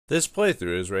This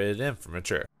playthrough is rated M for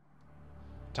mature.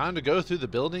 Time to go through the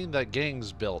building that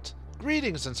gangs built.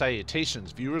 Greetings and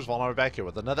salutations, viewers. Vauldemare back here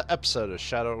with another episode of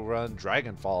Shadowrun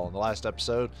Dragonfall. In the last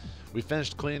episode, we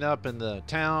finished cleaning up in the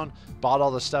town, bought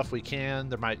all the stuff we can.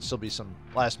 There might still be some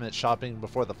last-minute shopping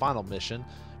before the final mission,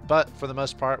 but for the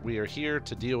most part, we are here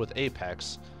to deal with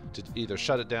Apex, to either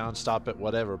shut it down, stop it,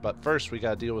 whatever. But first, we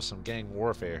got to deal with some gang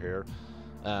warfare here.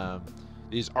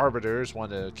 These arbiters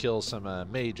want to kill some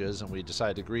mages, and we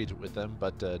decided to agree with them,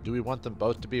 but do we want them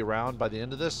both to be around by the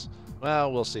end of this?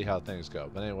 Well, we'll see how things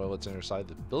go. But anyway, let's enter inside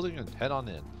the building and head on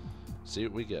in. See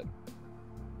what we get.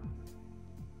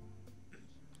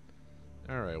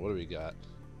 Alright, what do we got?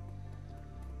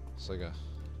 It's like a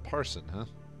parson, huh?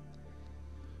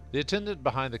 The attendant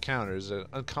behind the counter is an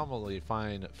uncommonly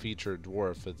fine-featured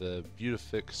dwarf with a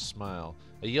beatific smile.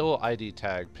 A yellow ID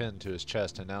tag pinned to his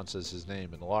chest announces his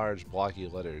name in large, blocky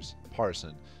letters,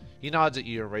 Parson. He nods at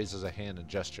you and raises a hand in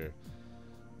gesture.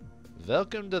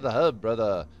 Welcome to the hub,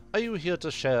 brother. Are you here to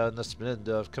share in the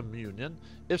splendor of communion?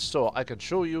 If so, I can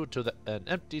show you to an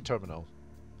empty terminal.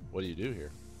 What do you do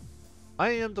here? I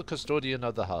am the custodian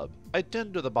of the hub. I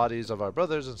tend to the bodies of our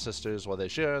brothers and sisters while they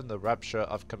share in the rapture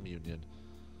of communion.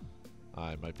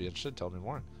 I might be interested. Tell me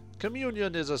more.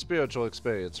 Communion is a spiritual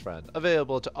experience, friend,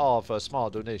 available to all for a small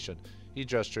donation. He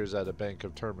gestures at a bank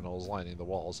of terminals lining the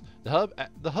walls. The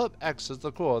hub acts as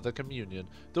the core of the communion.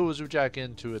 Those who jack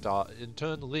into it are in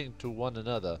turn linked to one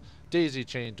another,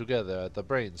 daisy-chained together at the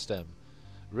brain stem.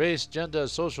 Race, gender,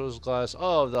 social class,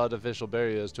 all of the artificial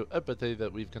barriers to empathy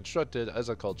that we've constructed as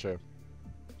a culture.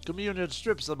 Communion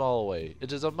strips them all away.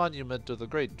 It is a monument to the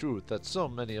great truth that so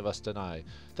many of us deny,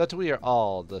 that we are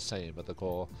all the same at the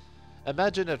core.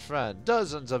 Imagine it, friend,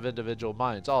 dozens of individual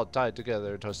minds all tied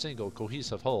together into a single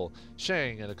cohesive whole,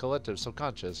 sharing in a collective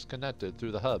subconscious connected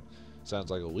through the hub. Sounds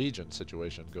like a Legion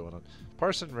situation going on.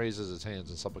 Parson raises his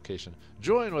hands in supplication.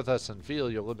 Join with us and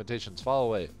feel your limitations fall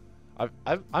away.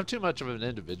 I'm too much of an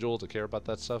individual to care about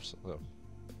that stuff. So.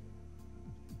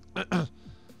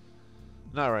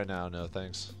 Not right now, no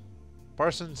thanks.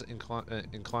 Parsons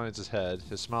inclines his head.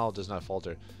 His smile does not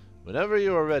falter. Whenever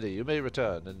you are ready, you may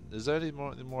return. And is there any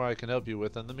more I can help you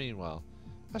with in the meanwhile?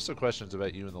 Ask some questions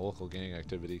about you and the local gang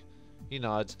activity. He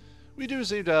nods. We do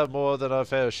seem to have more than our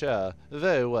fair share.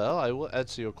 Very well, I will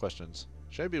answer your questions.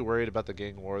 Should I be worried about the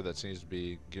gang war that seems to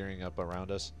be gearing up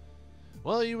around us?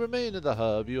 While you remain in the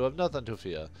hub, you have nothing to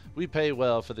fear. We pay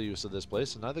well for the use of this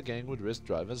place, and neither gang would risk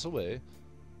driving us away.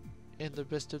 And the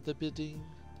rest of the building?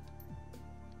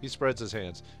 He spreads his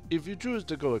hands. If you choose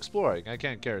to go exploring, I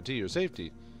can't guarantee your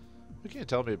safety. What can you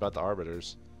tell me about the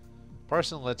arbiters?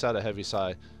 Parson lets out a heavy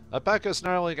sigh. A pack of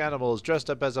snarling animals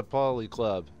dressed up as a poly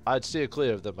club. I'd steer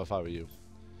clear of them if I were you.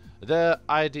 Their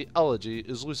ideology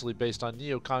is loosely based on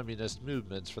neo-communist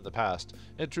movements from the past.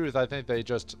 In truth, I think they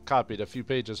just copied a few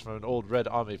pages from an old Red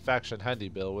Army faction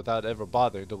handybill without ever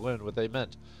bothering to learn what they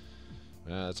meant.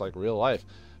 It's like real life.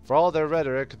 For all their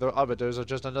rhetoric, the arbiters are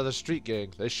just another street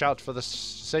gang. They shout for the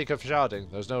sake of shouting.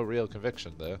 There's no real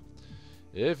conviction there.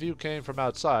 If you came from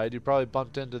outside, you probably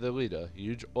bumped into their leader, a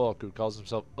huge orc who calls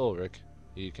himself Ulrich.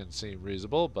 He can seem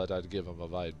reasonable, but I'd give him a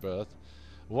wide berth.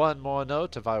 One more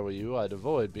note, if I were you, I'd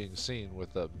avoid being seen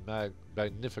with the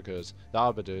Magnificers. The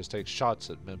arbiters take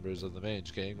shots at members of the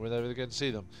Mage Gang whenever they can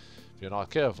see them. If you're not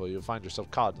careful, you'll find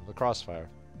yourself caught in the crossfire.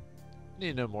 You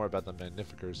need to know more about the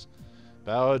Magnificers.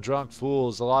 Power-drunk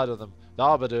fools, a lot of them. The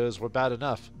arbiters were bad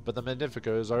enough, but the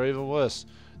Magnificers are even worse.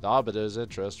 The arbiters'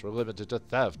 interests were limited to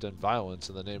theft and violence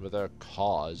in the name of their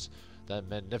cause. The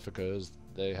Magnificers,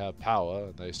 they have power,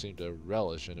 and they seem to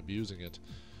relish in abusing it.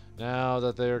 Now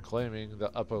that they are claiming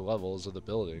the upper levels of the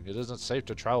building, it isn't safe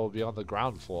to travel beyond the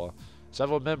ground floor.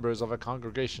 Several members of a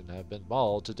congregation have been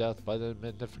mauled to death by the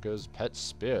Magnificers' pet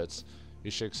spirits.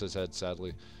 He shakes his head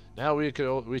sadly. Now we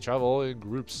travel in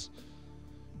groups.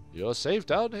 You're safe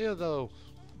down here, though.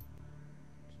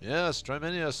 Yes,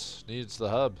 Tremenius needs the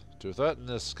hub. To threaten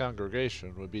this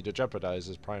congregation would be to jeopardize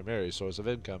his primary source of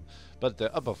income, but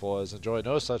the upper floors enjoy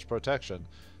no such protection.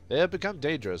 They have become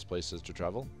dangerous places to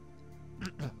travel.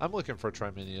 I'm looking for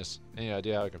Tremenius. Any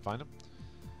idea how I can find him?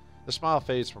 The smile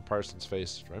fades from Parsons'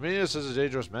 face. Tremenius is a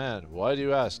dangerous man. Why do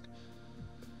you ask?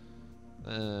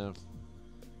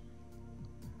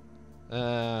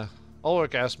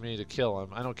 Ulrich asked me to kill him.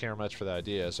 I don't care much for the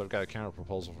idea, so I've got a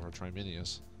counter-proposal for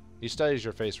Tremenius. He studies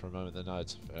your face for a moment, then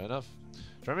nods. Fair enough.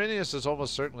 Tremenius is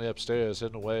almost certainly upstairs,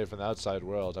 hidden away from the outside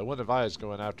world. I wouldn't advise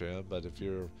going after him, but if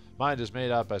your mind is made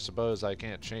up, I suppose I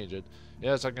can't change it.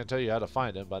 Yes, I can tell you how to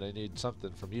find him, but I need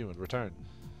something from you in return.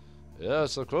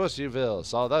 Yes, of course you will.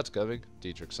 Saw that coming.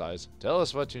 Dietrich sighs. Tell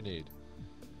us what you need.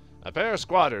 A pair of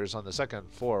squatters on the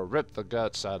second floor ripped the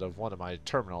guts out of one of my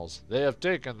terminals. They have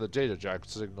taken the data jack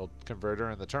signal converter,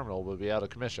 and the terminal will be out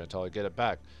of commission until I get it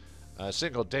back. A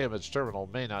single damaged terminal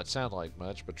may not sound like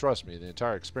much, but trust me, the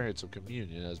entire experience of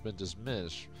communion has been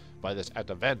diminished by this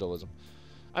act of vandalism.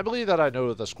 I believe that I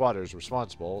know the squatters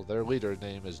responsible. Their leader's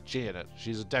name is Janet.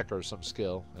 She's a decker of some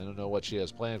skill. I don't know what she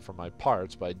has planned for my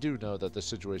parts, but I do know that this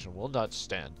situation will not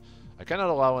stand. I cannot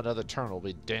allow another terminal to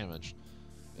be damaged.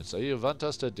 And so you want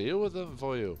us to deal with them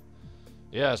for you?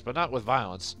 Yes, but not with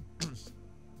violence.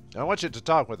 I want you to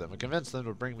talk with them and convince them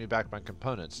to bring me back my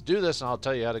components. Do this and I'll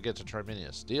tell you how to get to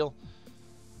Terminus. Deal?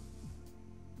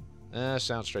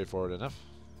 Sounds straightforward enough.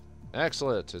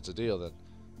 Excellent. It's a deal then.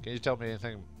 Can you tell me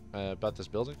anything about this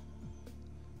building?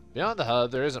 Beyond the hub,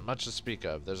 there isn't much to speak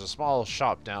of. There's a small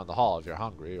shop down the hall if you're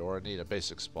hungry or in need of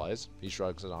basic supplies. He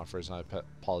shrugs and offers an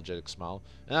apologetic smile.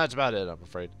 And that's about it, I'm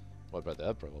afraid. What about the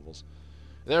upper levels?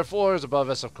 There are floors above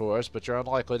us, of course, but you're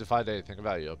unlikely to find anything of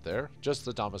value up there. Just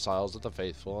the domiciles of the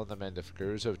faithful and the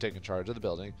magnificers who have taken charge of the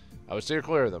building. I would steer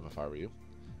clear of them if I were you.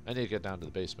 I need to get down to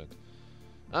the basement.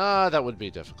 That would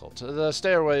be difficult. The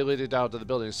stairway leading down to the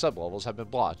building's sublevels have been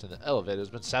blocked, and the elevator has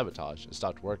been sabotaged. It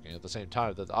stopped working at the same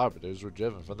time that the arbiters were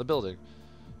driven from the building.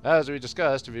 As we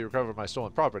discussed, if you recover my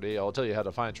stolen property, I will tell you how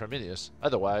to find Terminus.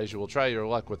 Otherwise, you will try your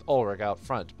luck with Ulrich out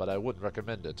front, but I wouldn't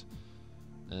recommend it.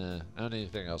 I don't need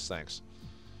anything else, thanks.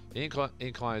 He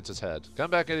inclines his head.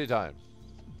 Come back anytime.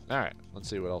 Alright, let's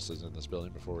see what else is in this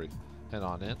building before we head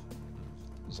on in.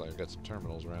 Looks like I've got some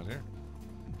terminals around here.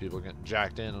 People getting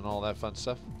jacked in and all that fun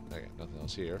stuff. Okay, nothing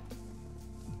else here.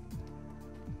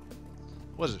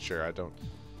 Wasn't sure, I don't.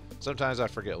 Sometimes I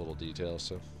forget little details,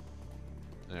 so.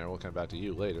 Yeah, we'll come back to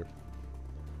you later.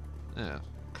 Yeah,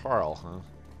 Carl, huh?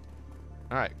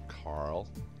 Alright, Carl.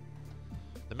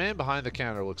 The man behind the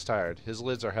counter looks tired. His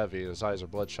lids are heavy and his eyes are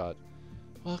bloodshot.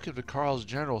 Welcome to Carl's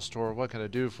General Store. What can I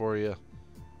do for you?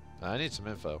 I need some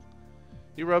info.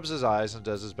 He rubs his eyes and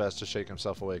does his best to shake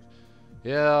himself awake.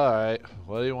 Yeah, alright.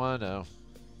 What do you want to know?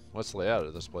 What's the layout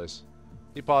of this place?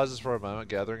 He pauses for a moment,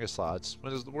 gathering his thoughts.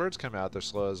 When his words come out, they're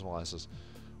slow as molasses.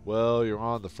 Well, you're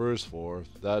on the first floor.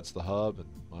 That's the hub and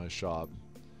my shop.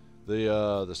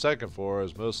 The second floor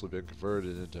has mostly been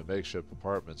converted into makeshift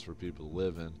apartments for people to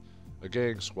live in. A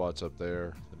gang squats up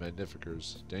there. The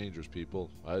Magnificers. Dangerous people.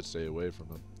 I'd stay away from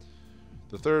them.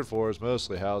 The third floor is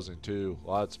mostly housing too.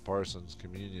 Lots of parsons,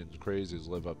 communions, crazies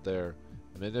live up there.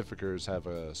 The Magnificers have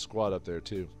a squat up there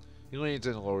too. He leans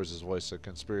in and lowers his voice, a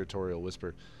conspiratorial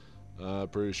whisper.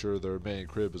 Pretty sure their main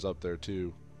crib is up there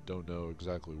too. Don't know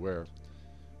exactly where.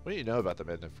 What do you know about the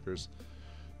Magnificers?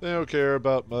 They don't care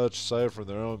about much aside from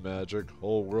their own magic.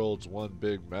 Whole world's one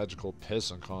big magical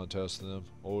pissing contest to them.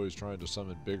 Always trying to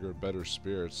summon bigger, better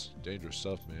spirits. Dangerous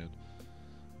stuff, man.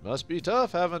 Must be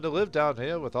tough having to live down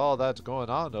here with all that's going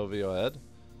on over your head.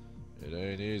 It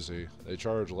ain't easy. They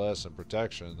charge less in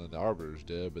protection than the Arbiters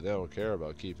did, but they don't care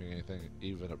about keeping anything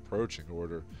even approaching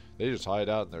order. They just hide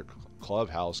out in their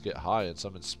clubhouse, get high, and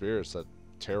summon spirits that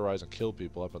terrorize and kill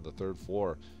people up on the third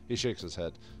floor. He shakes his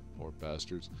head. Poor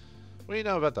bastards. What do you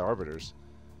know about the Arbiters?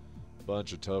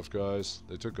 Bunch of tough guys.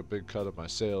 They took a big cut of my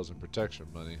sales and protection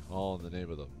money, all in the name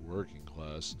of the working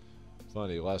class.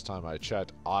 Funny, last time I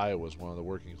checked, I was one of the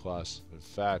working class. In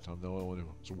fact, I'm the only one who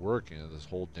was working in this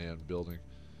whole damn building.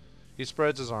 He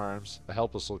spreads his arms, a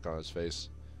helpless look on his face.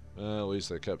 Well, at least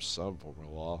they kept some form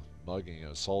of law. Mugging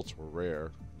and assaults were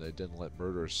rare. They didn't let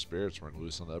murderous spirits run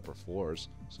loose on the upper floors.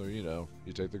 So, you know,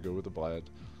 you take the good with the bad.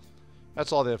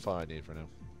 That's all the info I need for now.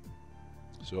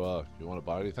 So, you want to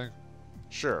buy anything?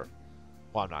 Sure.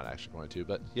 Well, I'm not actually going to,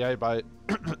 but yeah,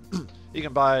 you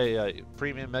can buy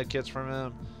premium med kits from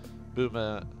him,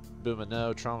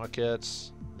 Booma trauma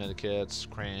kits, medikits,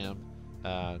 cram,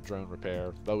 drone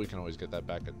repair, but we can always get that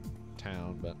back at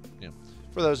town, but, you know,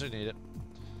 for those who need it.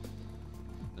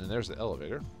 And there's the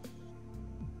elevator.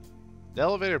 The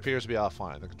elevator appears to be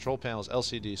offline. The control panel's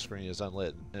LCD screen is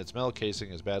unlit, and its metal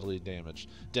casing is badly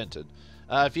dented.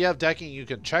 If you have decking, you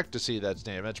can check to see that's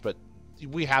damaged, but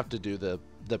we have to do the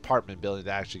apartment building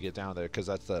to actually get down there, because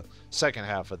that's the second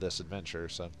half of this adventure.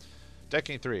 So,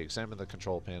 decking 3, examine the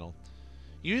control panel.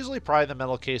 You usually pry the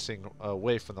metal casing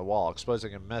away from the wall,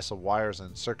 exposing a mess of wires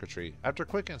and circuitry. After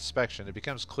quick inspection, it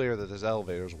becomes clear that this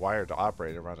elevator is wired to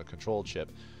operate around a control chip.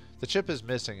 The chip is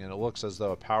missing, and it looks as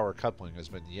though a power coupling has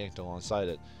been yanked alongside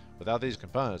it. Without these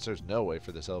components, there's no way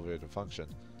for this elevator to function.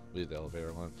 Leave the elevator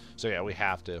alone. So yeah, we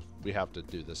have to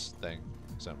do this thing.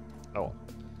 So, oh well.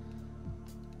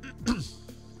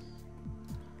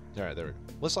 Alright, there we go.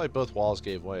 Looks like both walls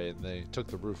gave way, and they took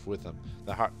the roof with them.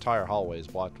 The entire hallway is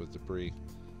blocked with debris.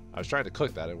 I was trying to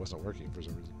click that, it wasn't working for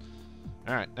some reason.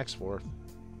 Alright, next floor.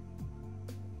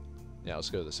 Yeah, let's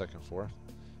go to the second floor.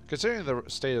 Considering the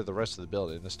state of the rest of the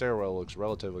building, the stairwell looks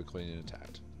relatively clean and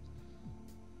intact.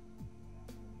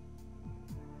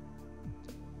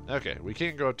 Okay, we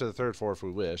can go up to the third floor if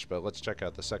we wish, but let's check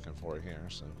out the second floor here.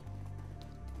 So,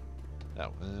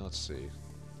 oh, let's see.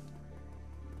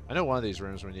 I know one of these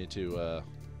rooms we need to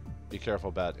be careful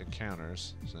about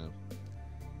encounters. So,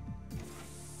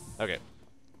 okay.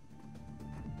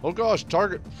 Oh gosh,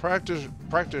 target practice.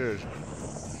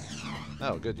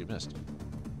 Oh, good, you missed.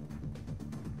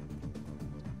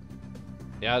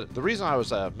 Yeah, the reason I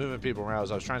was moving people around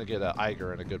was I was trying to get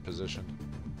Iger in a good position.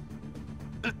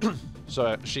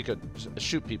 So she could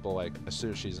shoot people like as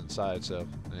soon as she's inside. So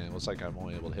yeah, it looks like I'm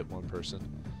only able to hit one person.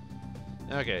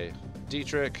 Okay,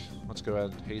 Dietrich. Let's go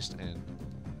ahead and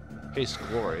haste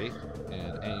glory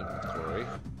and aim glory.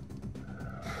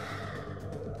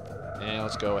 And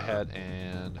let's go ahead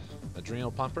and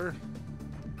adrenal pumper.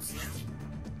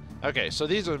 Okay, so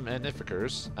these are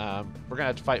Magnificers. We're gonna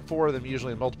have to fight 4 of them,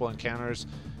 usually in multiple encounters.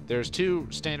 There's 2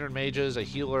 standard mages, a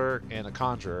healer, and a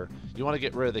conjurer. You want to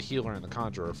get rid of the healer and the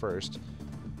conjurer first.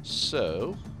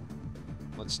 So,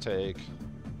 let's take...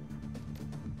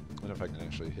 I wonder if I can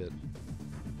actually hit.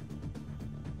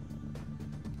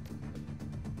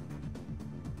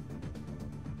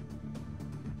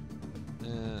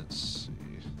 Let's see.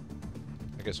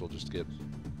 I guess we'll just get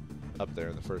up there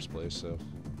in the first place, so...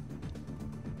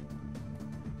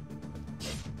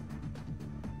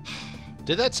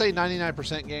 Did that say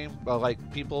 99% game? Well,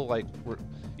 like, people, like,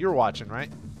 you're watching,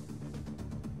 right?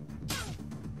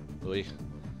 Louis.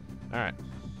 Alright.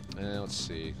 Let's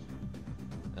see.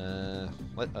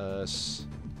 Let us...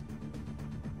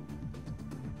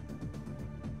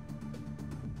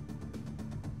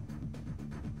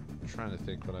 I'm trying to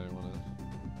think what I want to...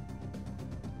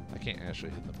 I can't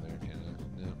actually hit them there, can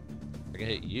I? No. I can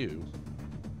hit you.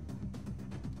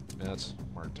 Yeah, that's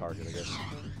marked target, I guess.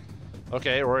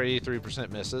 Okay, we're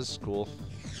 83% misses. Cool.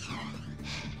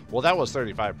 Well, that was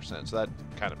 35%, so that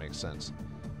kind of makes sense.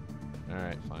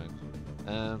 Alright, fine.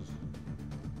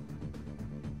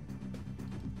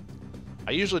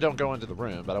 I usually don't go into the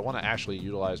room, but I want to actually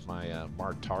utilize my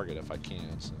marked target if I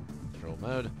can. So, control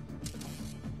mode.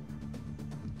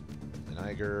 And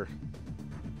Iger.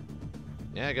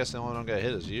 Yeah, I guess the only one I'm going to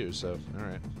hit is you, so,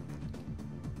 alright.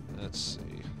 Let's see.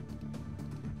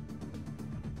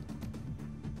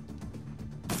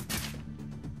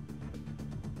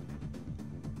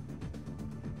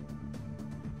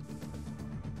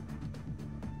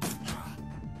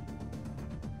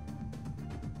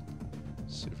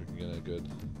 See if we can get a good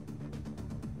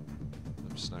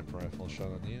sniper rifle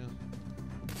shot on you.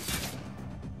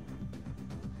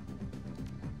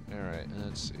 Alright,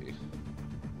 let's see.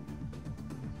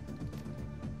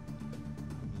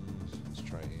 Let's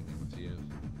try aiming with you.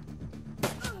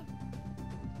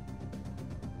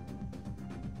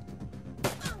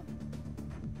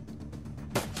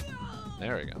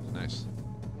 There we go, nice.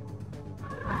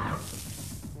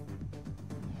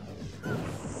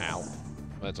 Ow.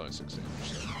 That's only 6 damage.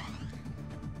 So.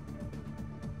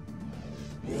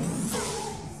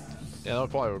 Yeah, that'll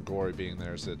probably with Glory being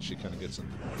there is that she kind of gets in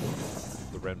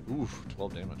the red. Oof,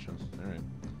 12 damage. Huh? Alright.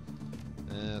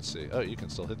 Let's see. Oh, you can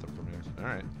still hit them from here.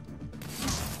 Alright.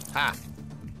 Ha!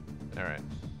 Alright.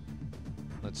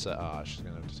 Let's, she's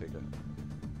gonna have to take a...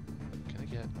 Can I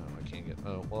get... Oh, I can't get...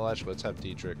 Oh, well, actually, let's have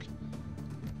Dietrich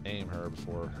aim her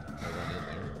before I run in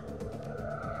there.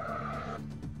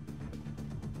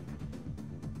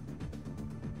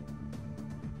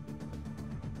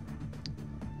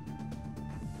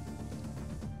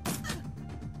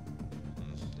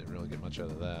 Out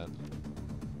of that.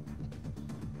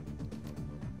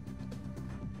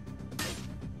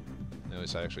 At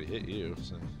least I actually hit you,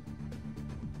 so.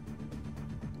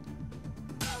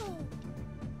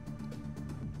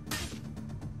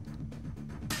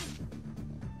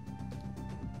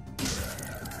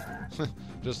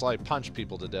 Just like punch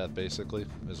people to death, basically,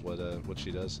 is what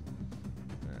she does.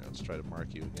 Alright, let's try to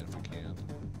mark you again if we can.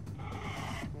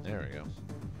 There we go.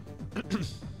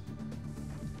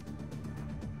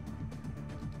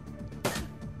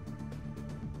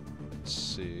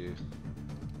 See if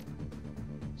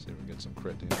we can get some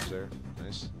crit damage there.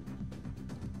 Nice.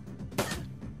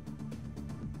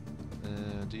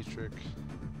 And Dietrich.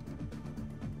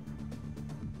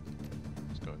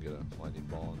 Let's go and get a lightning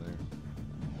ball in there.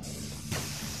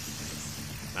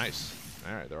 Nice.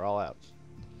 Alright, they're all out.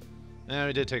 And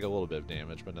we did take a little bit of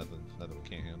damage, but nothing we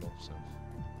can't handle, so.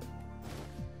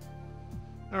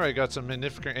 Alright, got some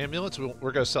magnificent amulets. We're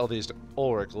going to sell these to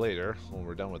Ulrich later when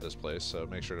we're done with this place, so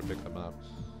make sure to pick them up.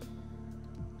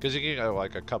 Because you can get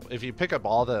like a couple. If you pick up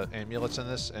all the amulets in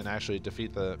this and actually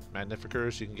defeat the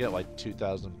Magnificers, you can get like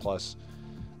 2,000 plus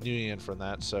new yen from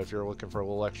that. So if you're looking for a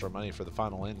little extra money for the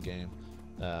final end game,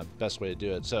 best way to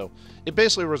do it. So it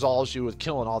basically resolves you with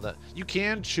killing all the. You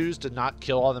can choose to not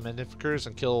kill all the Magnificers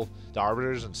and kill the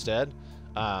Arbiters instead,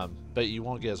 but you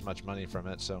won't get as much money from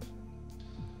it. So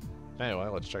anyway,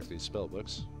 let's check these spell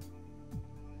books.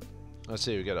 Let's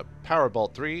see, we got a Power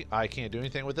Bolt 3. I can't do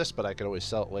anything with this, but I could always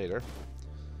sell it later.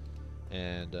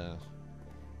 And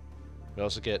we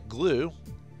also get Glue,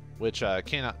 which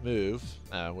cannot move,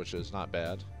 which is not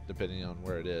bad, depending on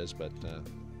where it is, but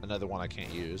another one I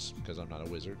can't use because I'm not a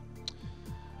wizard.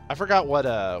 I forgot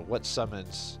what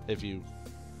summons if you...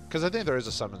 Because I think there is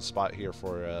a summon spot here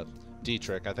for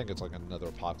Dietrich. I think it's like another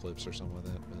Apocalypse or something like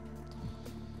that.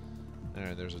 But...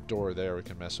 Alright, there's a door there we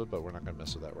can mess with, but we're not going to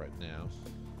mess with that right now.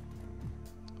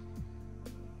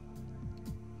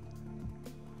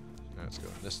 Let's go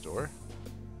in this door.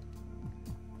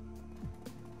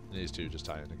 And these two just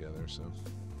tie in together, so.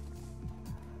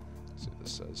 Let's see what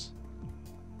this says.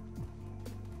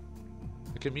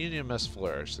 The communion must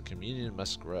flourish. The communion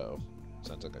must grow.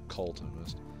 Sounds like a cult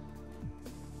almost.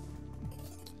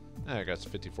 I got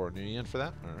some 54 new yen for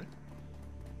that. Alright.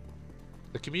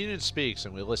 The communion speaks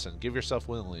and we listen. Give yourself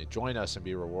willingly. Join us and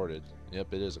be rewarded.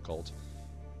 Yep, it is a cult.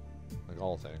 Like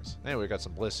all things. Anyway, we got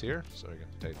some bliss here, so we can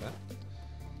take that.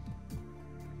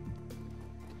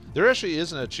 There actually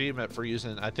is an achievement for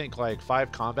using, I think, like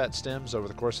 5 combat stems over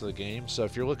the course of the game. So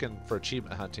if you're looking for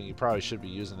achievement hunting, you probably should be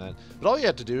using that. But all you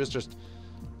have to do is just...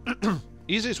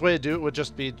 easiest way to do it would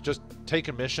just be just take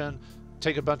a mission,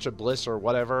 take a bunch of bliss or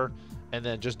whatever, and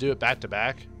then just do it back to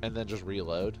back, and then just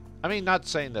reload. I mean, not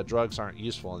saying that drugs aren't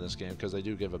useful in this game, because they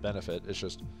do give a benefit. It's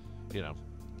just, you know,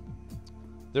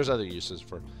 there's other uses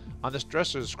for... On this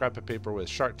dresser, there's a scrap of paper with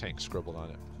Shark Tank scribbled on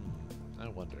it. I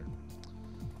wonder.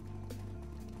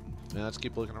 Yeah, let's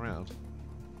keep looking around.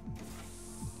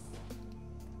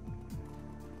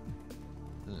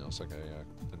 It looks like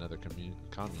another commune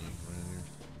around here.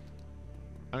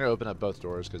 I'm going to open up both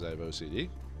doors because I have OCD.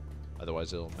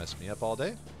 Otherwise, it'll mess me up all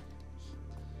day.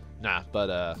 Nah,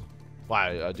 but,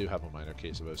 well, I do have a minor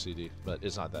case of OCD, but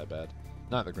it's not that bad.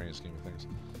 Not in the grand scheme of things.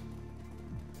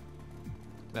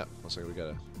 No, looks like we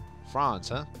got a Franz,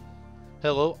 huh?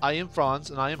 Hello, I am Franz,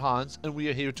 and I am Hans, and we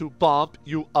are here to bump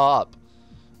you up.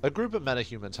 A group of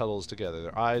metahumans huddles together,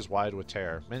 their eyes wide with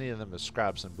terror. Many of them have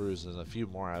scraps and bruises, and a few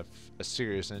more have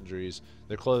serious injuries.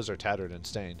 Their clothes are tattered and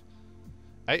stained.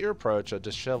 At your approach, a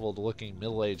disheveled-looking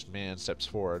middle-aged man steps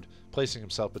forward, placing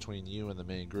himself between you and the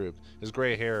main group. His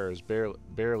gray hair is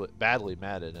badly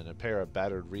matted, and a pair of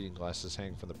battered reading glasses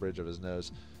hang from the bridge of his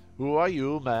nose. Who are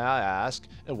you, may I ask,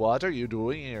 and what are you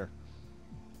doing here?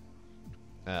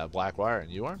 Blackwire, and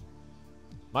you are?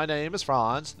 My name is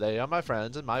Franz. They are my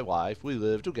friends and my wife. We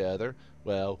live together.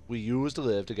 Well, we used to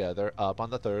live together up on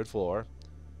the 3rd floor.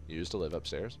 Used to live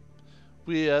upstairs.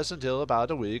 Yes, until about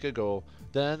a week ago.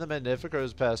 Then the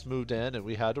Magnificers pest moved in and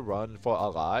we had to run for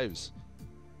our lives.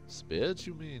 Spirits,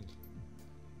 you mean?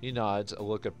 He nods, a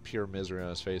look of pure misery on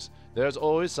his face. There's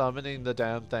always summoning the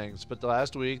damn things, but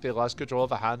last week they lost control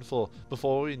of a handful.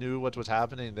 Before we knew what was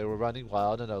happening, they were running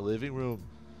wild in our living room.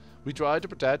 We tried to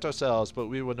protect ourselves, but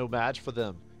we were no match for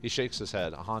them. He shakes his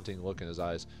head, a haunting look in his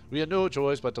eyes. We had no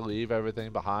choice but to leave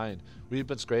everything behind. We've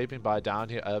been scraping by down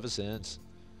here ever since.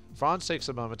 Franz takes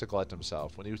a moment to collect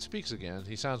himself. When he speaks again,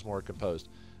 he sounds more composed.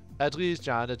 At least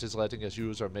Janet is letting us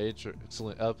use our major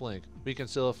uplink. We can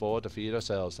still afford to feed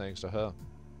ourselves thanks to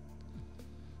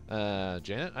her.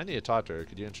 Janet, I need to talk to her.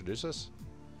 Could you introduce us?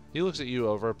 He looks at you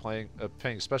over,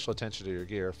 paying special attention to your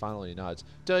gear. Finally, he nods.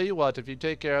 Tell you what, if you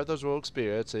take care of those rogue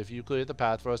spirits, if you clear the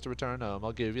path for us to return home,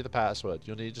 I'll give you the password.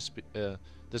 You'll need to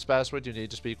this password. You need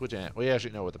to speak with Jan. We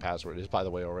actually know what the password is, by the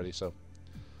way, already. So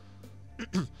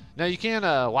now you can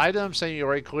lie to them, saying you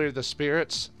already cleared the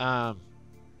spirits, and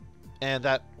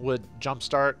that would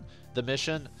jumpstart the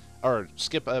mission or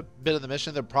skip a bit of the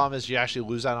mission. The problem is you actually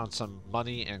lose out on some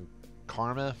money and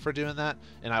karma for doing that,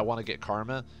 and I want to get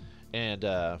karma. And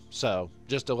so,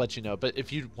 just to let you know, but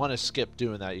if you want to skip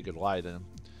doing that, you could lie to them.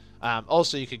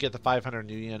 Also, you could get the 500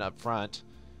 new yen up front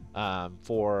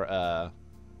for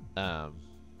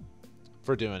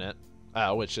doing it,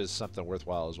 which is something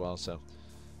worthwhile as well. So,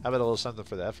 how about a little something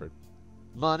for the effort?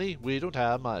 Money? We don't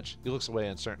have much. He looks away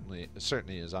uncertainly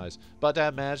in his eyes. But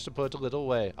I managed to put a little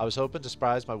away. I was hoping to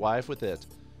surprise my wife with it.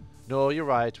 No, you're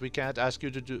right. We can't ask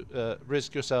you to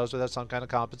risk yourselves without some kind of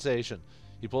compensation.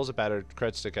 He pulls a battered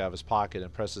cred stick out of his pocket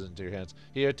and presses it into your hands.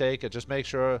 Here, take it. Just make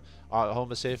sure our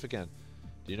home is safe again.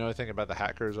 Do you know anything about the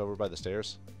hackers over by the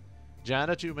stairs?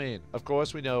 Janet, you mean? Of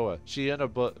course we know her. She and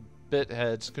her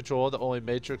bitheads control the only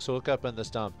matrix hookup in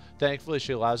this dump. Thankfully,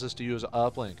 she allows us to use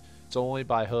uplink. It's only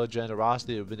by her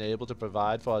generosity we've been able to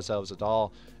provide for ourselves at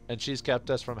all, and she's kept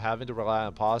us from having to rely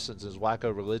on Parsons'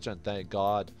 wacko religion, thank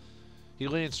God. He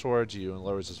leans towards you and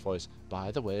lowers his voice. By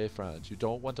the way, friends, you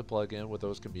don't want to plug in with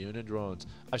those communion drones.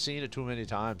 I've seen it too many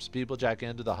times. People jack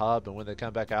into the hub, and when they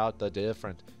come back out, they're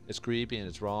different. It's creepy and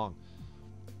it's wrong.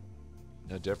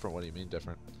 No, different? What do you mean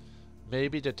different?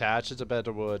 Maybe detached is a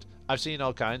better word. I've seen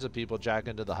all kinds of people jack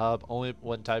into the hub. Only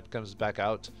one type comes back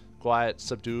out. Quiet,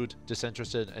 subdued,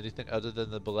 disinterested, anything other than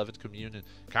the beloved communion.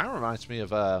 Kind of reminds me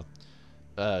of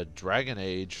Dragon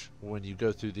Age, when you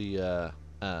go through the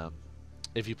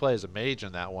if you play as a mage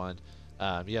in that one,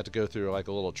 you have to go through like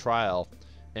a little trial,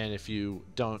 and if you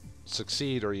don't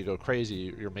succeed or you go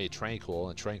crazy, you're made tranquil,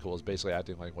 and tranquil is basically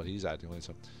acting like what he's acting like.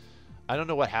 So I don't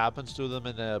know what happens to them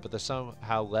in there, but they're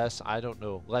somehow less, I don't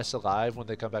know, less alive when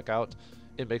they come back out.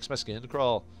 It makes my skin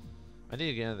crawl. I need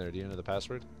to get in there. Do you know the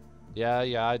password? Yeah,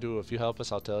 I do. If you help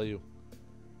us, I'll tell you.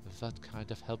 What kind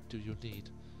of help do you need?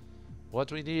 What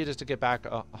we need is to get back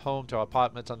home to our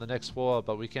apartments on the next floor,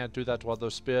 but we can't do that while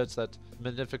those spirits that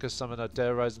Magnificus summon are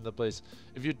terrorizing the place.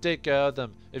 If you take care of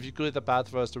them, if you clear the path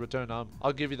for us to return home,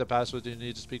 I'll give you the password you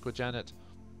need to speak with Janet.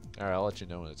 Alright, I'll let you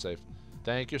know when it's safe.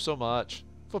 Thank you so much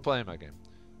for playing my game.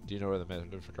 Do you know where the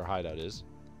Magnificer hideout is?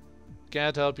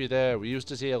 Can't help you there. We used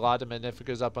to see a lot of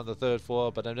Magnificers up on the 3rd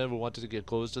floor, but I never wanted to get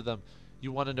close to them.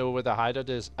 You want to know where the hideout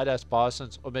is? I'd ask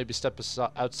Parsons, or maybe step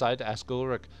outside to ask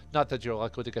Ulrich. Not that you're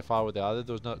likely to get far with either of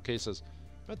those cases.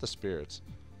 About the spirits.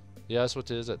 Yes,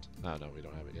 what is it? No, we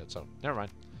don't have it yet, so never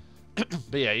mind.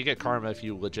 But yeah, you get karma if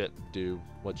you legit do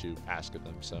what you ask of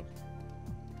them, so.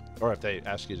 Or if they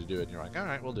ask you to do it and you're like,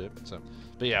 alright, we'll do it. So,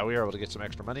 but yeah, we were able to get some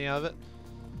extra money out of it.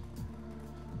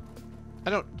 I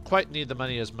don't quite need the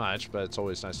money as much, but it's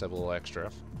always nice to have a little extra.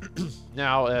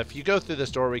 Now, if you go through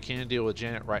this door, we can deal with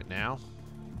Janet right now,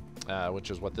 which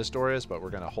is what this door is, but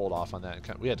we're going to hold off on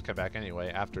that. We had to come back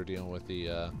anyway after dealing with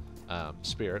the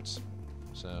spirits.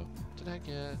 So, did I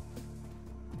get...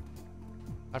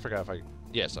 I forgot if I...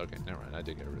 Yes, okay, never mind. I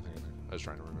did get everything in there. I was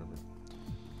trying to remember.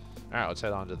 Alright, let's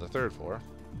head on to the 3rd floor.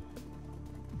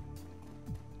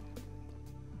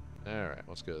 Alright,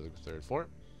 let's go to the 3rd floor.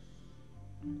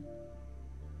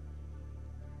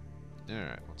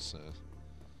 Alright, let's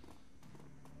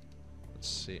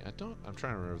see. I'm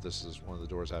trying to remember if this is one of the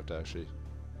doors I have to actually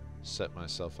set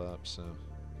myself up, so.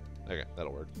 Okay,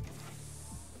 that'll work.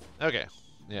 Okay.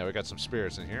 Yeah, we got some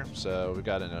spirits in here. So we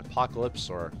got an Apocalypse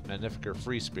or Magnificer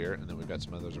Free Spirit, and then we've got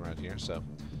some others around here, so.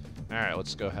 Alright,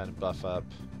 let's go ahead and buff up.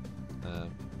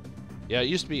 Yeah, it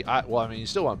used to be, well, I mean, you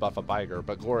still want to buff up Iger,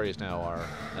 but Glory is now our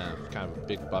kind of a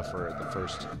big buffer at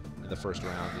in the first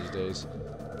round these days.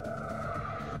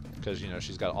 Because, you know,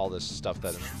 she's got all this stuff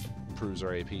that improves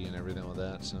her AP and everything like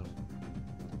that, so.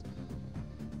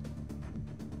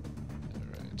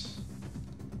 Alright.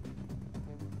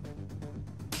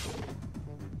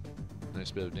 Nice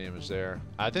bit of damage there.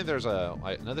 I think there's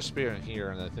another spirit in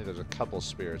here, and I think there's a couple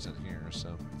spirits in here,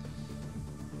 so.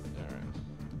 Alright.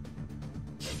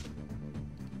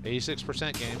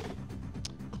 86% game.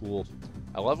 Cool.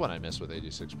 I love when I miss with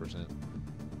 86%.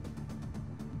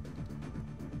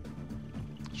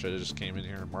 Should have just came in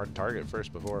here and marked target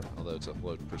first before, although it's a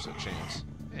low percent chance.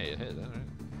 Hey, it hit, alright.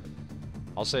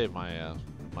 I'll save my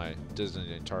my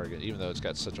designated target, even though it's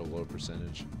got such a low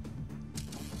percentage.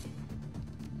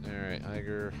 Alright,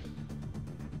 Iger.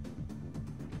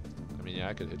 I mean, yeah,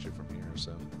 I could hit you from here,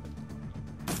 so.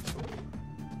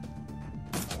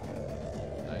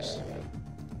 Nice.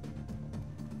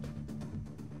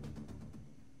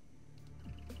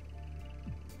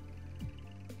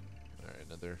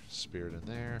 Another spirit in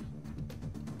there.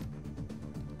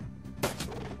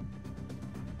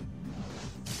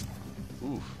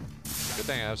 Oof. Good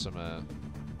thing I have some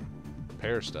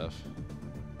repair stuff.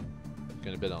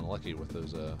 Getting a bit unlucky with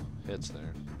those hits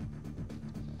there.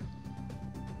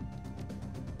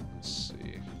 Let's see.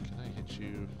 Can I hit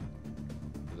you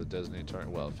with a designated target?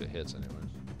 Well, if it hits anyway.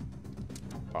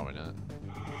 Probably not.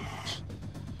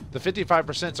 The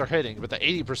 55% are hitting, but the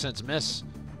 80% miss.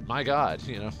 My God,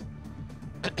 you know.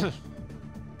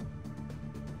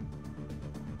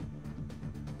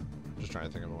 Just trying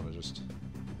to think if I want to just.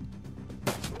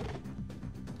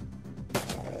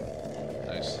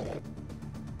 Nice.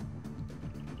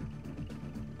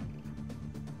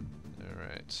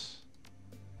 Alright.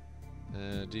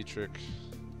 Dietrich.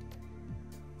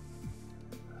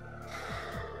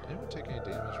 Did anyone take any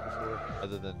damage before?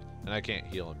 Other than. And I can't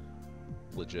heal him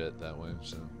legit that way,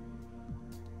 so.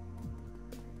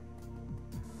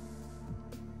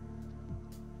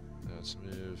 Let's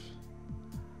move.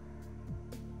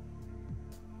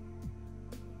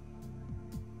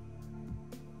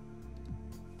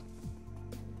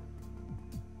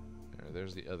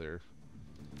 Where's the other?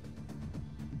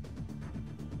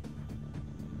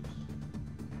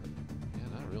 Yeah,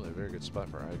 not really a very good spot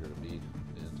for Iger to be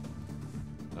in.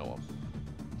 Oh well.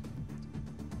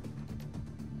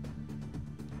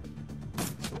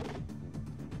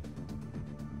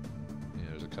 Yeah,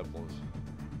 there's a couple of...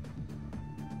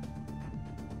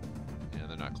 Yeah,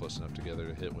 they're not close enough together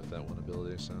to hit with that one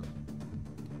ability, so...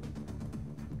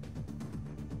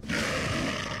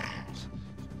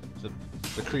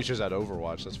 The creatures at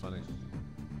Overwatch, that's funny.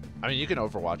 I mean, you can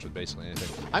Overwatch with basically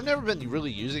anything. I've never been really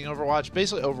using Overwatch.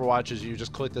 Basically, Overwatch is you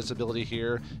just click this ability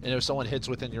here, and if someone hits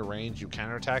within your range, you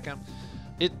counterattack him.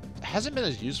 It hasn't been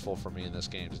as useful for me in this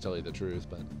game, to tell you the truth,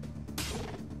 but...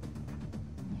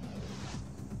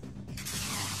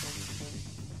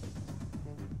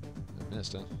 I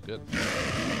missed, huh? Good.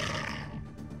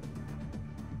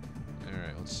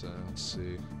 Alright, let's see.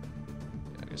 Yeah,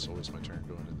 I guess I'll waste my turn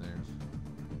going in there.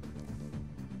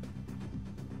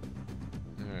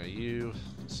 Alright, you.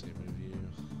 Let's see, move you.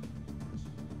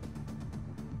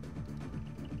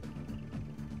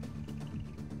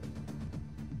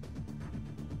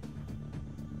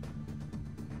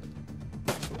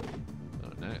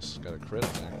 Oh, nice. Got a crit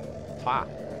in there. Ha!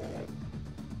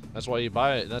 That's why you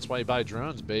buy it. That's why you buy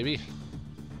drones, baby.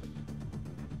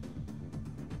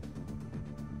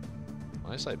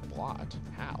 Nice, I blocked.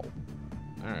 How?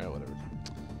 Alright, whatever.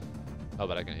 Oh,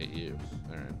 but I can hit you.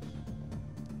 Alright.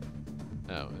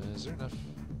 Oh, is there enough?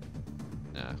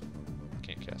 Nah,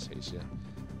 can't cast haste yet.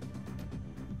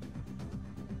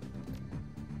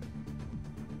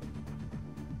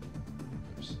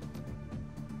 Oops.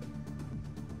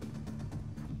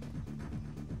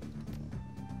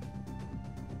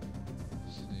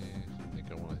 Let's see, I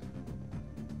think I want to.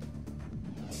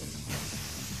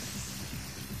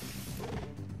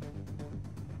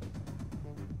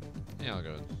 Yeah, I'll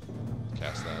go and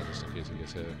cast that just in case it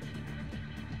gets hit.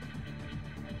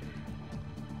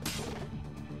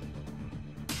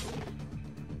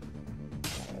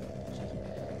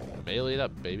 Melee it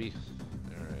up, baby.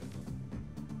 Alright.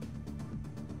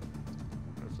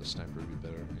 Wonder if the sniper would be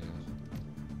better. Yeah.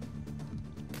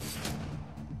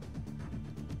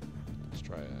 Let's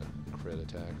try a crit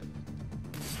attack.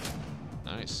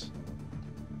 Nice.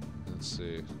 Let's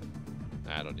see.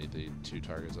 Nah, I don't need the 2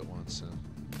 targets at once, so.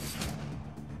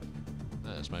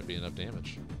 Nah, this might be enough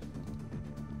damage.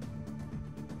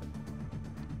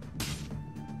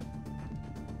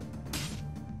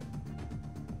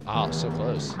 Ah, oh, so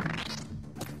close.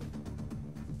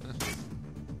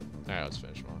 Alright, let's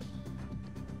finish him off.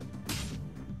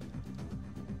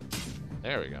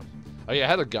 There we go. Oh yeah, it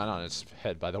had a gun on its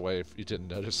head, by the way, if you didn't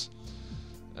notice.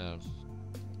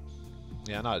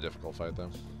 Yeah, not a difficult fight, though.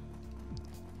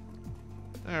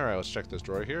 Alright, let's check this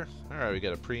drawer here. Alright, we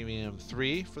get a premium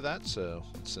 3 for that, so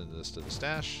let's send this to the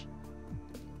stash.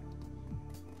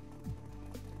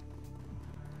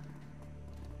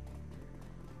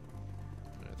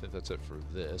 I think that's it for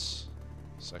this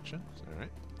section.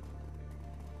 Alright.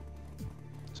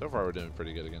 So far we're doing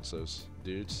pretty good against those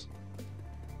dudes.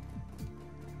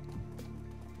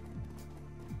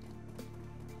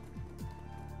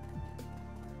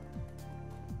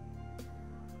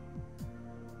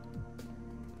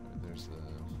 And there's the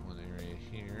one area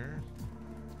here.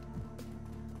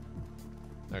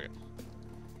 Okay.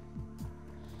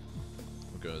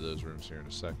 We'll go to those rooms here in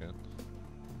a second.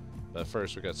 But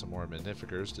first we got some more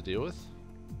Magnificers to deal with.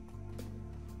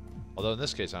 Although in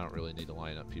this case I don't really need to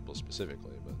line up people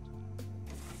specifically, but...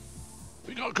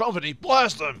 We got company!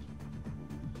 Blast them!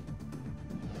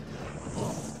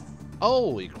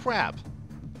 Holy crap!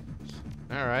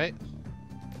 Alright.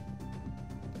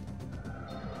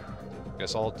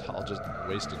 Guess I'll just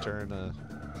waste a turn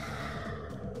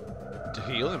to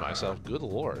healing myself. Good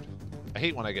lord. I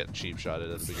hate when I get cheap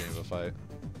shotted at the beginning of a fight.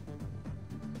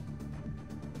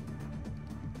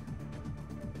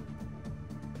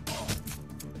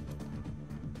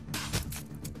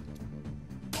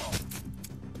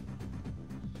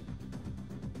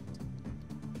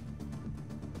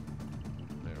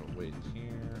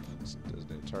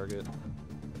 Target.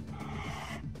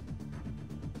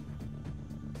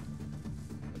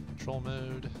 Control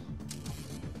mode.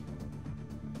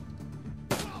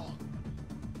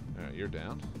 Alright, you're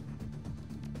down.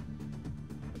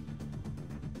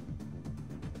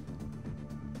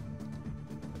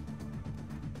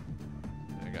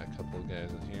 I got a couple of guys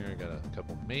in here. I got a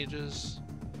couple mages.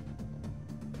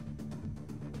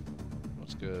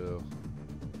 Let's go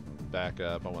back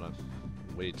up. I want to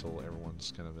wait till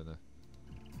everyone's kind of in a...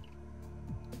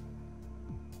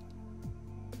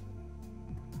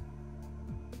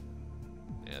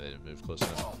 Yeah, they didn't move close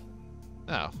enough.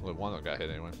 Oh, well, one of them got hit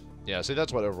anyway. Yeah, see,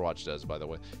 that's what Overwatch does, by the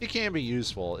way. It can be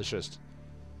useful. It's just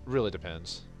really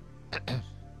depends.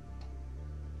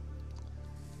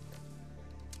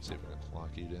 See if I can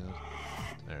lock you down.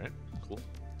 Alright, cool.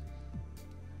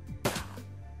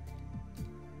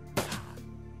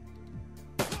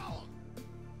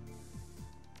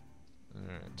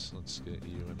 Alright, let's get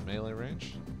you in melee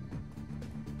range.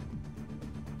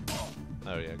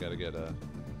 Oh yeah, gotta get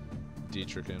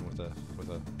Dietrich in with a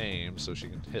aim so she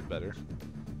can hit better.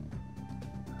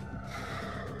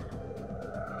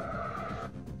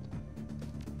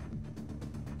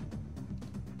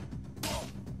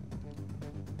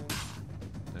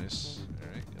 Nice.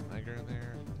 Alright, get Niger in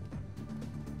there.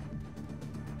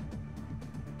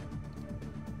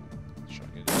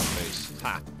 Shotgun in his face.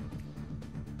 Ha!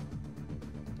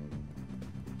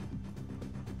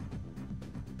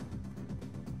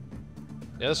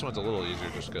 Yeah, this one's a little easier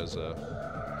just because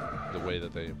the way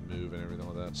that they move and everything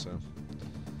like that, so.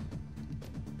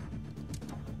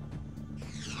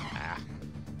 Ah.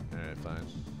 Alright, fine.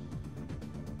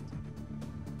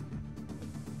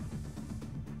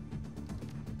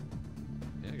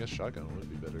 Yeah, I guess shotgun would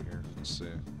be better here. Let's see.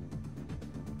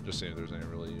 Just seeing if there's any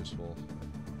really useful.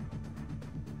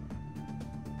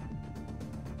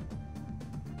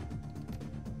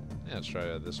 Yeah, let's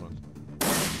try this one.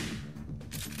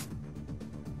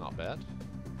 Not bad.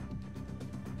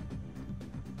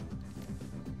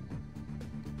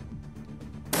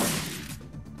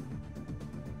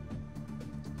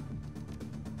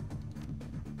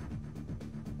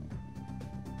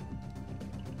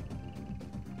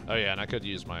 Oh yeah, and I could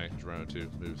use my drone to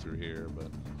move through here, but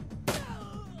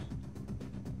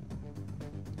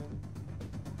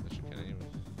actually can't even.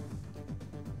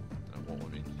 That won't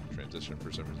let me transition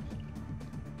for some reason.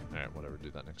 All right, whatever. Do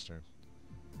that next turn.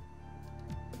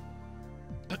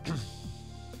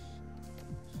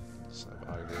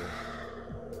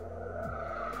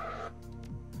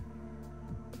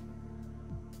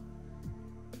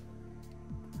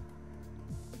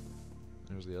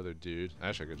 There's the other dude.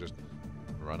 Actually, I could just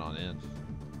run on in.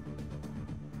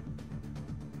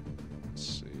 Let's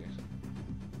see.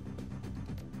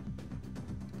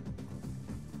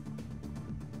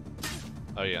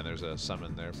 Oh yeah, there's a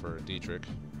summon there for Dietrich.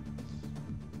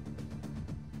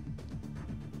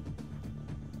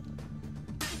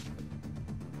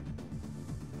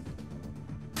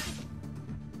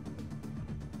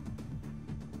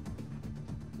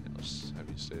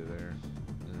 Stay there.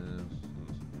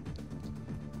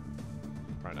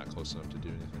 Probably not close enough to do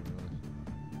anything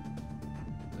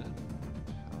really.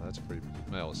 Oh, that's pretty.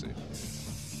 Well, let's see.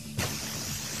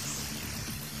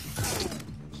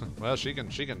 Well, she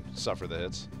can suffer the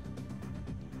hits.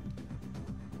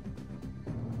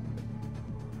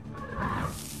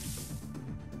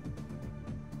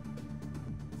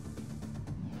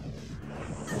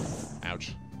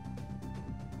 Ouch.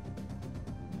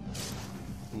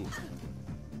 Oof.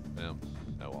 Yeah.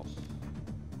 Oh well.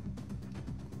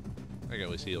 I can at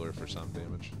least heal her for some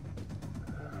damage.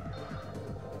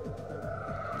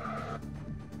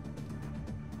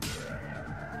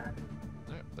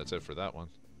 Alright, that's it for that one.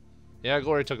 Yeah,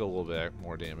 Glory took a little bit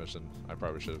more damage than I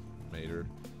probably should have made her.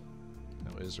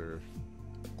 How is her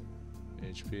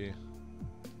HP?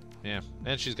 Yeah,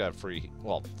 and she's got free.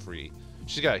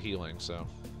 She's got healing, so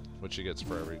which she gets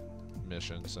for every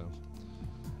mission, so.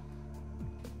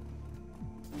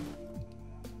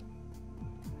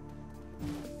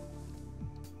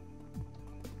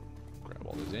 Grab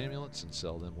all those amulets and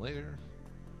sell them later.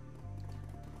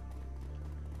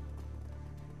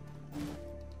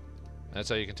 That's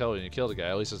how you can tell when you killed a guy.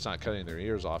 At least it's not cutting their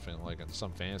ears off in like in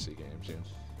some fantasy games, you know.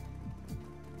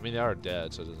 I mean, they are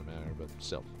dead, so it doesn't matter, but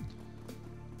still.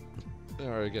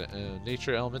 Alright, get a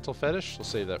Nature Elemental Fetish. We'll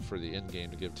save that for the end game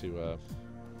to give to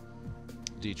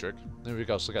Dietrich. Then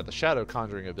we've also got the Shadow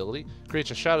Conjuring ability.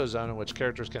 Creates a shadow zone in which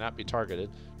characters cannot be targeted,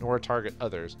 nor target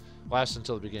others. Lasts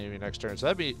until the beginning of your next turn.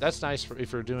 So that's nice for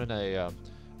if you're doing a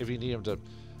if you need them to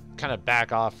kind of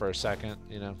back off for a second,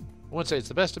 you know. I wouldn't say it's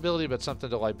the best ability, but something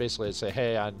to like basically say,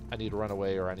 hey, I need to run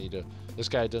away, or I need to. This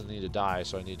guy doesn't need to die,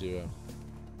 so I need to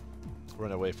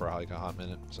run away for like a hot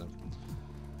minute. So.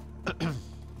 Then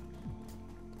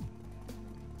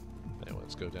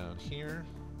let's go down here.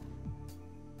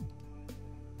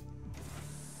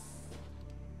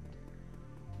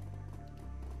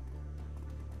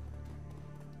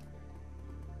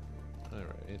 Alright,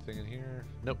 anything in here?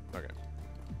 Nope. Okay.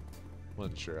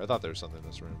 Wasn't sure. I thought there was something in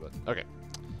this room, but okay.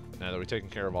 Now that we've taken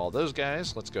care of all those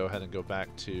guys, let's go ahead and go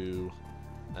back to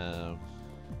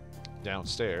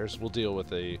downstairs. We'll deal with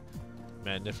the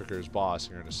Magnificer's boss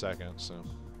here in a second, so.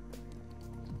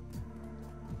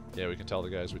 Yeah, we can tell the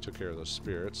guys we took care of those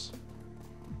spirits.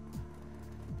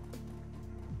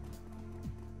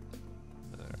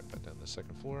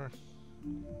 second floor.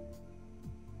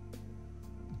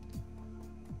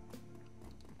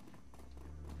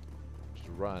 Just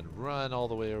run all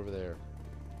the way over there.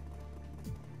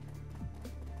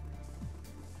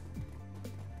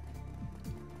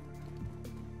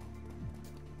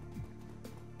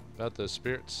 About those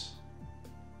spirits.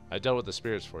 I dealt with the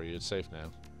spirits for you. It's safe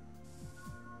now.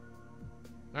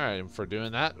 Alright, and for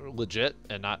doing that legit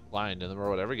and not lying to them or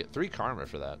whatever, get 3 karma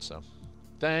for that, so.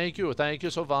 Thank you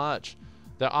so much.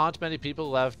 There aren't many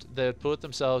people left that put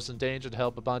themselves in danger to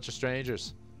help a bunch of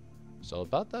strangers. So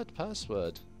about that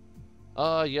password.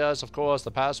 Yes, of course,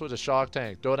 the password is Shark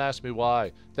Tank. Don't ask me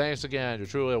why. Thanks again, you're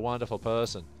truly a wonderful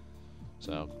person.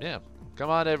 So, yeah. Come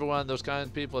on, everyone. Those kind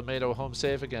of people have made our home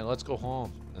safe again. Let's go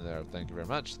home. And there, thank you very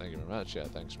much. Thank you very much. Yeah,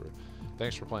 thanks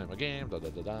for playing my game. Da da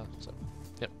da da. So,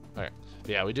 yep. All right.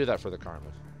 Yeah, we do that for the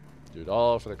karma. Do it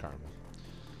all for the karma.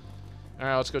 All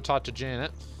right, let's go talk to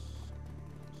Janet.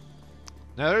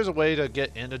 Now, there's a way to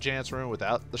get into Janet's room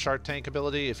without the Shark Tank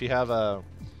ability. If you have a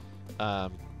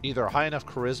either a high enough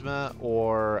charisma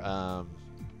or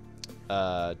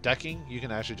decking, you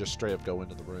can actually just straight up go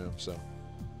into the room. So.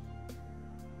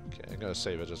 Okay, I'm going to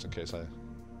save it just in case I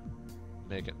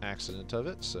make an accident of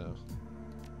it, so.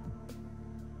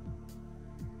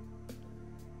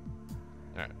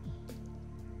 Alright.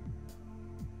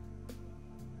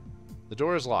 The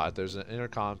door is locked. There's an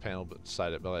intercom panel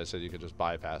beside it, but like I said, you could just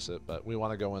bypass it, but we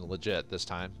want to go in legit this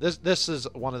time. This is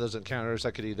one of those encounters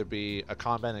that could either be a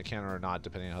combat encounter or not,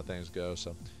 depending on how things go,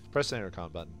 so press the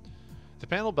intercom button. The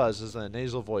panel buzzes and a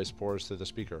nasal voice pours through the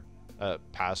speaker.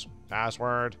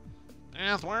 Password.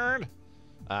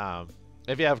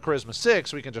 If you have Charisma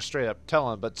 6, we can just straight up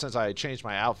tell him, but since I changed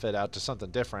my outfit out to something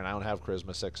different, I don't have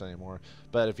Charisma 6 anymore.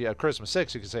 But if you have Charisma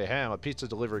 6, you can say, hey, I'm a pizza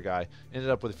delivery guy. Ended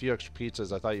up with a few extra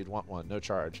pizzas. I thought you'd want one. No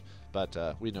charge. But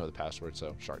we know the password,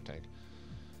 so Shark Tank.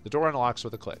 The door unlocks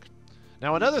with a click.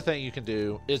 Now, another thing you can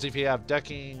do is if you have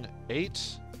decking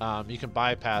 8, you can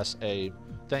bypass a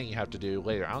thing you have to do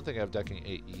later. I don't think I have decking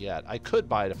 8 yet. I could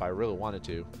buy it if I really wanted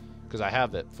to, because I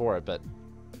have it for it, but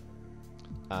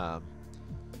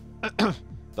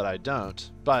but I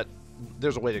don't. But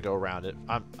there's a way to go around it.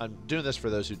 I'm doing this for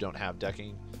those who don't have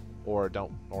decking or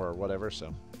whatever.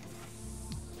 So,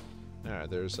 all right,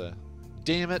 there's a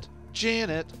damn it,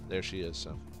 Janet. There she is.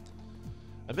 So,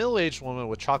 a middle-aged woman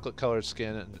with chocolate-colored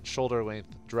skin and shoulder-length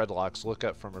dreadlocks look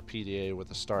up from her PDA with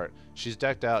a start. She's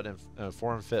decked out in a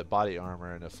form-fit body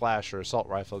armor, and a flash her assault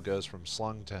rifle goes from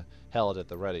slung to held at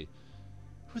the ready.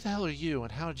 Who the hell are you,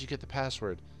 and how did you get the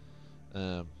password?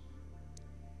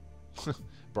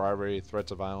 Bribery,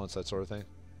 threats of violence, that sort of thing.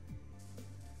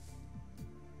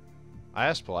 I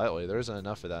asked politely. There isn't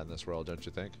enough of that in this world, don't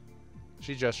you think?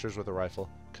 She gestures with a rifle.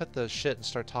 Cut the shit and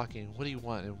start talking. What do you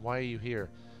want, and why are you here?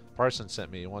 Parsons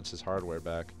sent me. He wants his hardware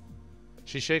back.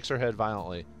 She shakes her head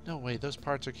violently. No way, those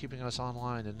parts are keeping us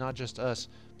online, and not just us,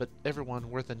 but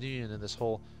everyone worth a million in this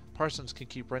hole. Parsons can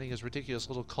keep running his ridiculous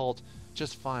little cult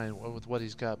just fine with what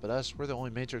he's got, but us, we're the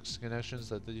only matrix connections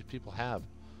that these people have.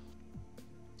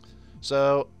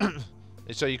 So,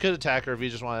 so you could attack her if you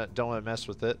just don't want to mess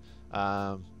with it,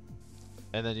 and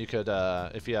then you could,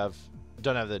 if you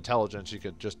don't have the intelligence, you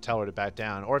could just tell her to back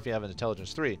down. Or if you have an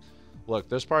intelligence 3, look,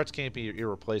 those parts can't be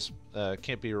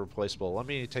irreplaceable. Let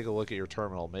me take a look at your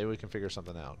terminal. Maybe we can figure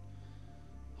something out.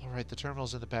 All right, the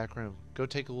terminal's in the back room. Go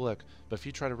take a look. But if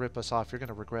you try to rip us off, you're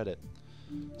gonna regret it.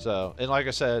 So, and like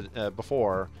I said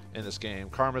before in this game,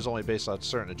 karma is only based on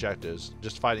certain objectives.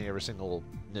 Just fighting every single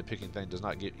nitpicking thing does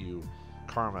not get you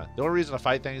karma. The only reason to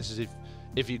fight things is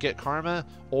if you get karma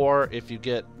or if you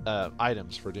get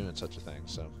items for doing such a thing.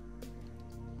 So,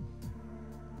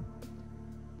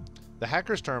 the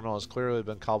hacker's terminal has clearly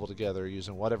been cobbled together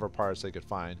using whatever parts they could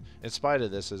find. In spite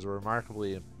of this, is a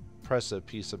remarkably impressive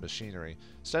piece of machinery.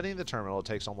 Studying the terminal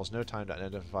takes almost no time to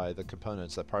identify the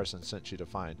components that Parsons sent you to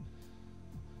find.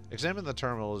 Examine the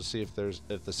terminal to see if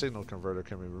the signal converter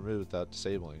can be removed without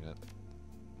disabling it.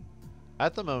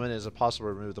 At the moment, it is impossible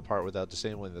to remove the part without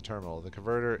disabling the terminal. The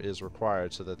converter is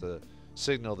required so that the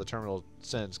signal the terminal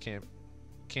sends can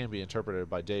be interpreted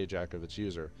by data jack of its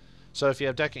user. So if you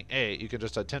have decking 8, you can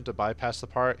just attempt to bypass the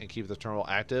part and keep the terminal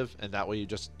active, and that way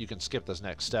you can skip this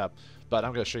next step. But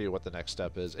I'm going to show you what the next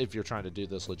step is if you're trying to do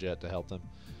this legit to help them.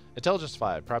 Intelligence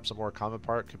 5. Perhaps a more common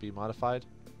part could be modified.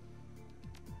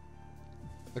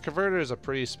 The converter is a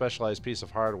pretty specialized piece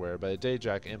of hardware, but a data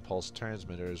jack impulse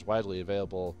transmitter is a widely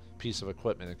available piece of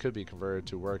equipment and could be converted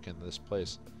to work in this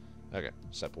place. Okay,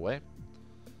 step away.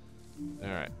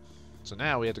 Alright, so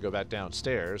now we have to go back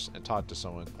downstairs and talk to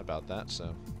someone about that,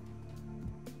 so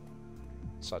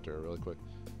let's talk to her really quick.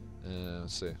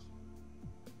 Let's see.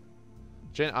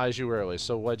 Jane eyes you warily.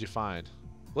 So what'd you find?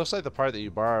 Looks like the part that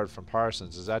you borrowed from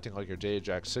Parsons is acting like your data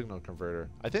jack signal converter.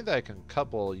 I think that I can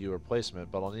couple you a replacement,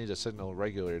 but I'll need a signal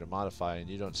regulator to modify, and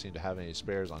you don't seem to have any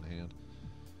spares on hand.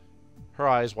 Her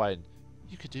eyes widen.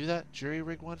 You could do that? Jury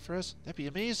rig one for us? That'd be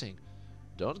amazing.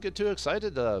 Don't get too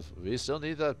excited, Dove. We still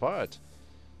need that part.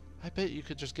 I bet you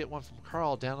could just get one from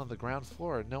Carl down on the ground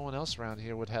floor. No one else around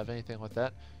here would have anything like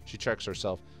that. She checks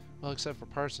herself. Well, except for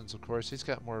Parsons, of course. He's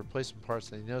got more replacement parts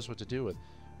than he knows what to do with.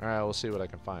 Alright, we'll see what I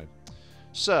can find.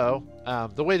 So,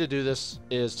 the way to do this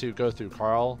is to go through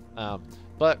Carl.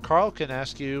 But Carl can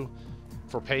ask you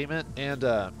for payment, and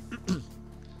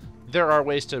there are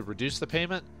ways to reduce the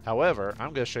payment. However,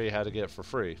 I'm going to show you how to get it for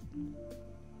free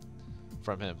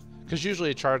from him. Because usually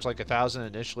you charge like $1,000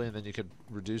 initially, and then you could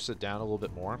reduce it down a little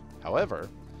bit more. However,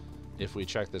 if we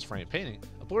check this frame painting,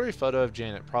 a blurry photo of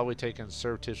Janet, probably taken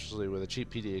surreptitiously with a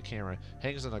cheap PDA camera,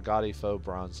 hangs in a gaudy faux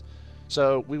bronze.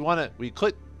 So we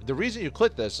click. The reason you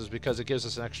click this is because it gives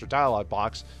us an extra dialogue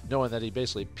box, knowing that he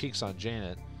basically peeks on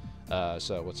Janet.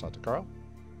 So what's up to Carl?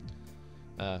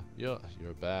 You're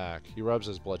back. He rubs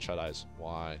his bloodshot eyes.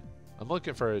 Why? I'm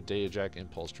looking for a data jack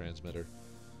impulse transmitter.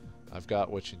 I've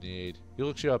got what you need. He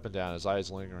looks you up and down, his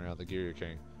eyes lingering around the gear you're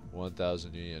carrying.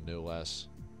 1,000 union, no less.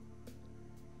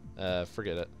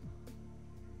 Forget it.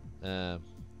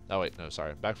 Oh wait, no,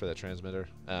 sorry. Back for that transmitter.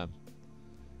 Yeah,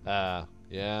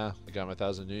 I got my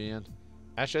 1,000 union.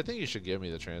 Actually, I think you should give me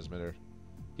the transmitter.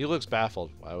 He looks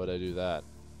baffled. Why would I do that?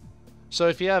 So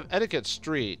if you have Etiquette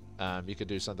Street, you could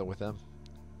do something with him.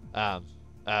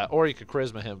 Or you could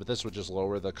charisma him, but this would just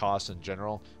lower the cost in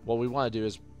general. What we want to do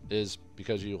is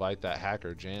because you like that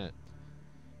hacker, Janet.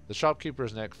 The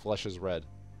shopkeeper's neck flushes red.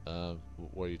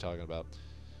 What are you talking about?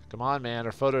 Come on, man.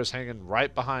 Her photo is hanging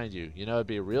right behind you. You know, it'd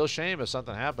be a real shame if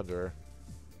something happened to her.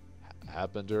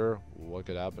 Happened to her? What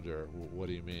could happen to her? What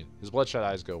do you mean? His bloodshot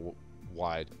eyes go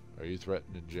wide. Are you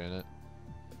threatening Janet?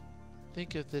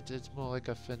 Think of it as more like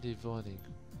a friendly warning.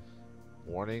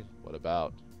 Warning? What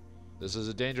about? This is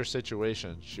a dangerous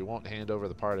situation. She won't hand over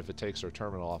the part if it takes her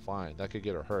terminal offline. That could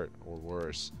get her hurt, or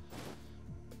worse.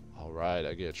 Alright,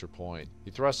 I get your point.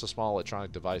 He thrusts a small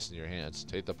electronic device in your hands.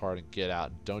 Take the part and get out.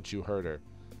 And don't you hurt her.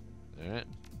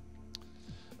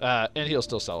 Alright. And he'll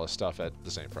still sell his stuff at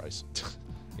the same price.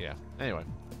 Yeah. Anyway.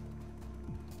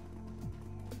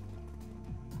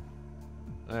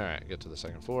 Alright, get to the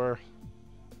second floor.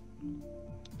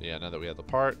 Yeah, now that we have the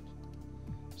part.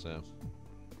 So,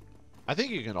 I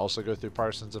think you can also go through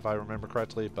Parsons if I remember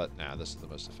correctly, but nah, this is the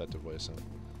most effective way, so.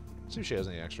 Let's see if she has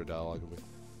any extra dialogue.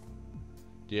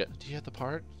 Do you have the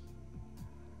part?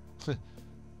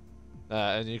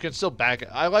 And you can still back.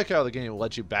 I like how the game will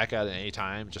let you back out at any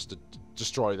time just to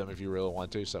destroy them if you really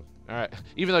want to. So, alright.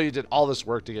 Even though you did all this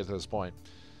work to get to this point.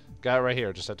 Got it right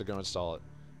here. Just have to go install it.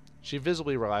 She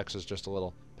visibly relaxes just a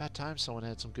little. Bad time someone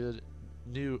had some good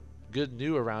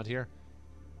new around here.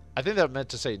 I think that meant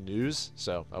to say news,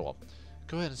 so oh well.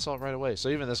 Go ahead and install it right away. So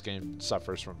even this game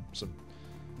suffers from some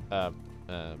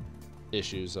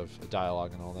issues of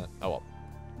dialogue and all that. Oh well.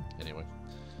 Anyway.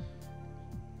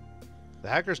 The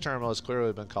hacker's terminal has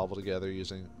clearly been cobbled together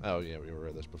using... Oh yeah, we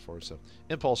read this before. So,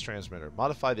 impulse transmitter.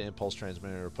 Modify the impulse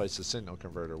transmitter and replace the signal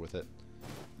converter with it.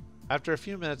 After a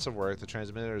few minutes of work, the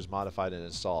transmitter is modified and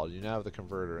installed. You now have the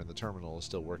converter and the terminal is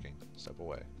still working. Step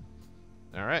away.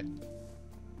 Alright.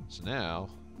 So now,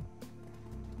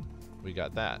 we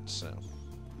got that, so.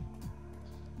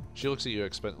 She looks at you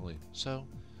expectantly. So,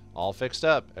 all fixed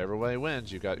up. Everybody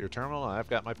wins. You got your terminal and I've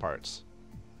got my parts.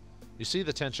 You see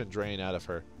the tension drain out of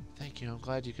her. Thank you. I'm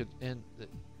glad you could end.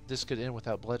 This could end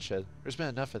without bloodshed. There's been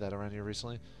enough of that around here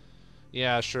recently.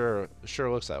 Yeah, sure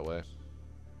looks that way.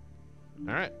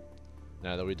 Alright.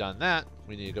 Now that we've done that,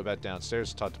 we need to go back downstairs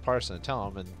to talk to Parson and tell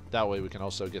him, and that way we can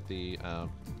also get the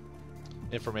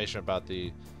information about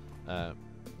the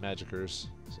Magikers.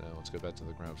 So let's go back to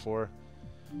the ground floor.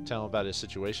 Tell him about his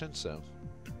situation, so.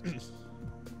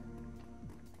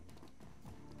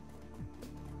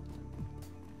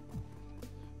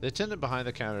 The attendant behind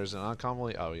the counter is an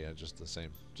uncommonly... Oh yeah, just the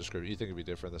same description. You think it'd be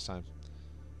different this time?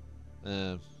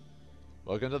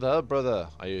 Welcome to the hub, brother.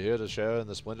 Are you here to share in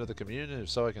the splendor of the community? If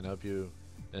so, I can help you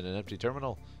in an empty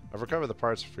terminal. I've recovered the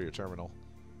parts for your terminal.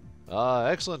 Ah,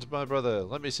 excellent, my brother.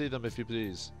 Let me see them, if you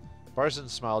please.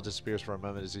 Parsons' smile disappears for a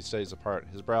moment as he stays apart.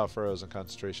 His brow furrows in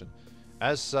concentration.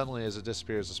 As suddenly as it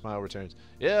disappears, the smile returns.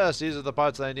 Yes, these are the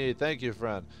parts I need. Thank you,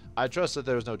 friend. I trust that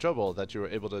there was no trouble, that you were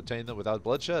able to obtain them without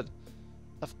bloodshed.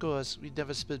 Of course, we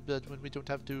never spill blood when we don't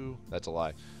have to. That's a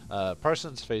lie.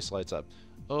 Parsons' face lights up.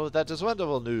 Oh, that is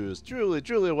wonderful news. Truly,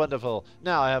 truly wonderful.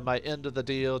 Now I have my end of the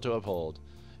deal to uphold.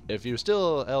 If you're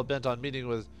still hell-bent on meeting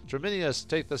with Treminius,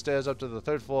 take the stairs up to the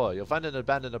 3rd floor. You'll find an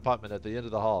abandoned apartment at the end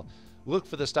of the hall. Look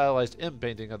for the stylized M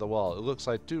painting on the wall. It looks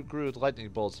like 2 crude lightning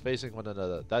bolts facing one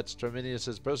another. That's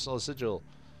Treminius's personal sigil.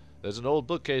 There's an old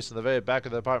bookcase in the very back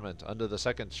of the apartment, under the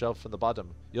 2nd shelf from the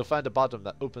bottom. You'll find a bottom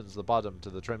that opens the bottom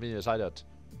to the Treminius hideout.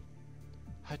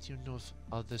 How do you know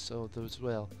all this as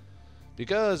well?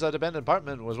 Because that abandoned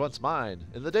apartment was once mine.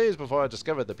 In the days before I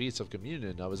discovered the Peace of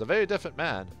Communion, I was a very different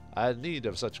man. I had need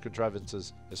of such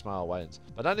contrivances. His smile widens.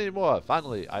 But not anymore.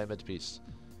 Finally, I am at peace.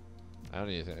 I don't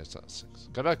need anything. It's not 6.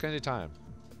 Come back anytime.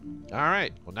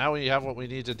 Alright. Well, now we have what we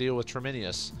need to deal with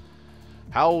Treminius.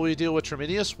 How will we deal with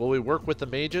Treminius? Will we work with the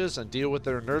mages and deal with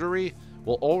their nerdery?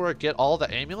 Will Ulrich get all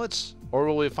the amulets? Or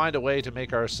will we find a way to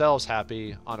make ourselves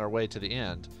happy on our way to the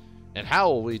end? And how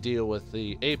will we deal with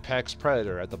the apex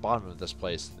predator at the bottom of this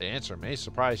place? The answer may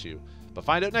surprise you. But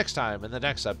find out next time in the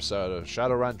next episode of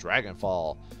Shadowrun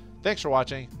Dragonfall. Thanks for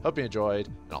watching. Hope you enjoyed.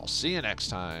 And I'll see you next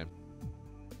time.